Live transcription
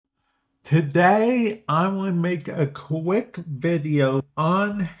Today, I want to make a quick video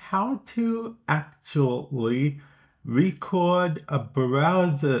on how to actually record a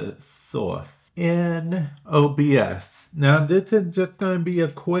browser source in OBS. Now, this is just going to be a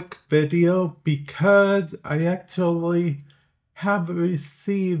quick video because I actually have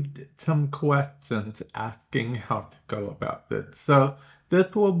received some questions asking how to go about this. So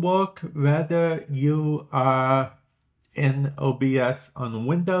this will work whether you are in OBS on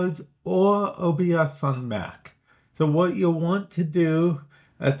Windows or OBS on Mac. So what you want to do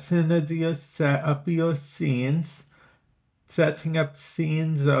as soon as you set up your scenes, setting up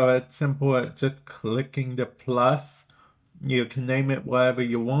scenes are as simple as just clicking the plus. You can name it whatever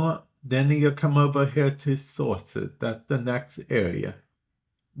you want. Then you come over here to sources. That's the next area.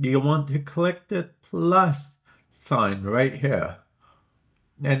 You want to click the plus sign right here.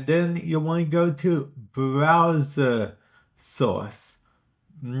 And then you want to go to browser source.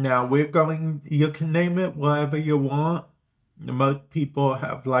 Now you can name it whatever you want. Most people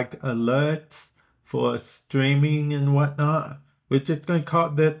have like alerts for streaming and whatnot. We're just going to call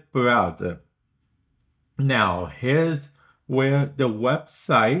this browser. Now, here's where the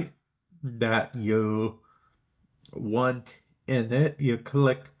website that you want in it, you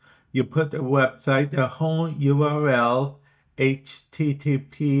put the website, the whole URL,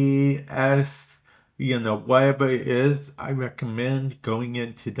 HTTPS, whatever it is. I recommend going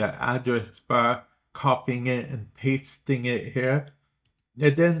into the address bar, copying it and pasting it here.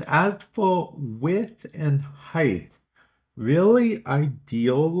 And then as for width and height, really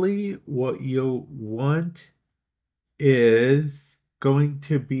ideally what you want is going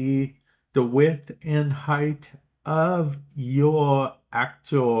to be the width and height of your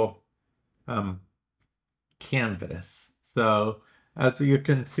actual canvas. So as you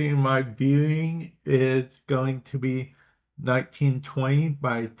can see, my viewing is going to be 1920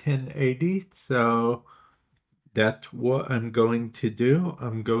 by 1080. So that's what I'm going to do.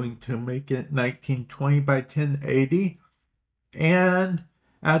 I'm going to make it 1920 by 1080. And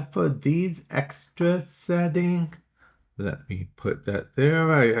as for these extra settings, let me put that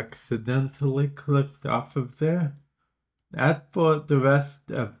there. I accidentally clicked off of there. As for the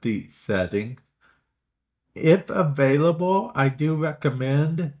rest of the settings, if available, I do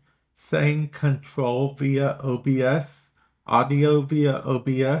recommend saying control via OBS, audio via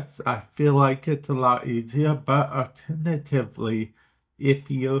OBS. I feel like it's a lot easier, but alternatively, if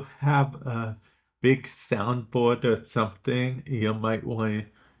you have a big soundboard or something, you might want to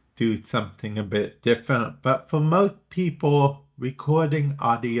do something a bit different. But for most people, recording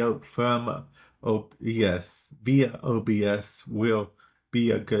audio from OBS via OBS will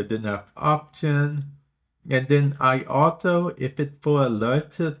be a good enough option. And then I also, if it's for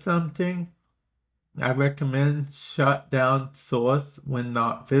alerts or something, I recommend shut down source when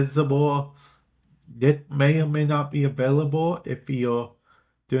not visible. It may or may not be available if you're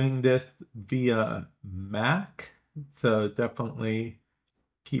doing this via Mac. So definitely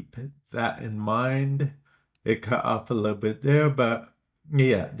keep that in mind. It cut off a little bit there, but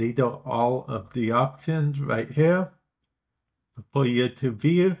yeah, these are all of the options right here for you to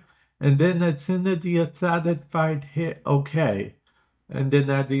view. And then as soon as you're satisfied, hit OK. And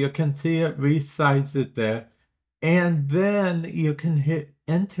then as you can see, it resizes there. And then you can hit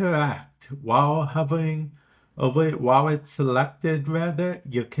interact while hovering over it, while it's selected rather.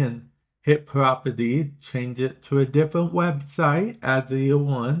 You can hit properties, change it to a different website as you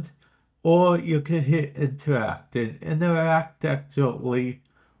want, or you can hit interact. And interact actually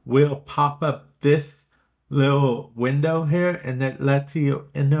will pop up this little window here, and it lets you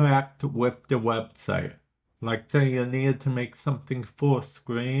interact with the website. Like say you needed to make something full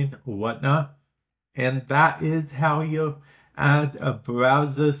screen or whatnot. And that is how you add a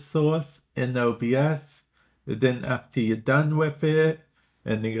browser source in OBS. And then after you're done with it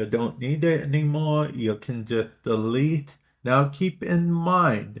and you don't need it anymore, you can just delete. Now keep in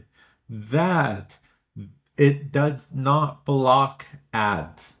mind that it does not block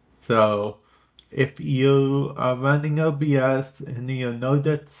ads. So if you are running OBS and you know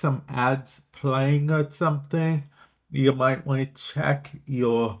that some ads playing or something, you might want to check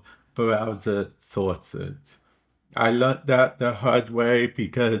your browser sources. I learned that the hard way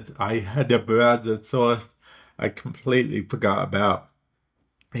because I had a browser source I completely forgot about,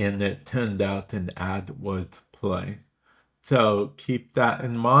 and it turned out an ad was playing. So keep that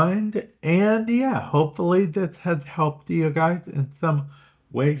in mind, and yeah, hopefully this has helped you guys in some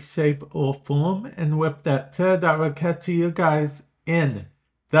way, shape, or form. And with that said, I will catch you guys in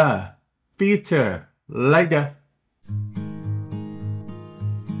the future. Later.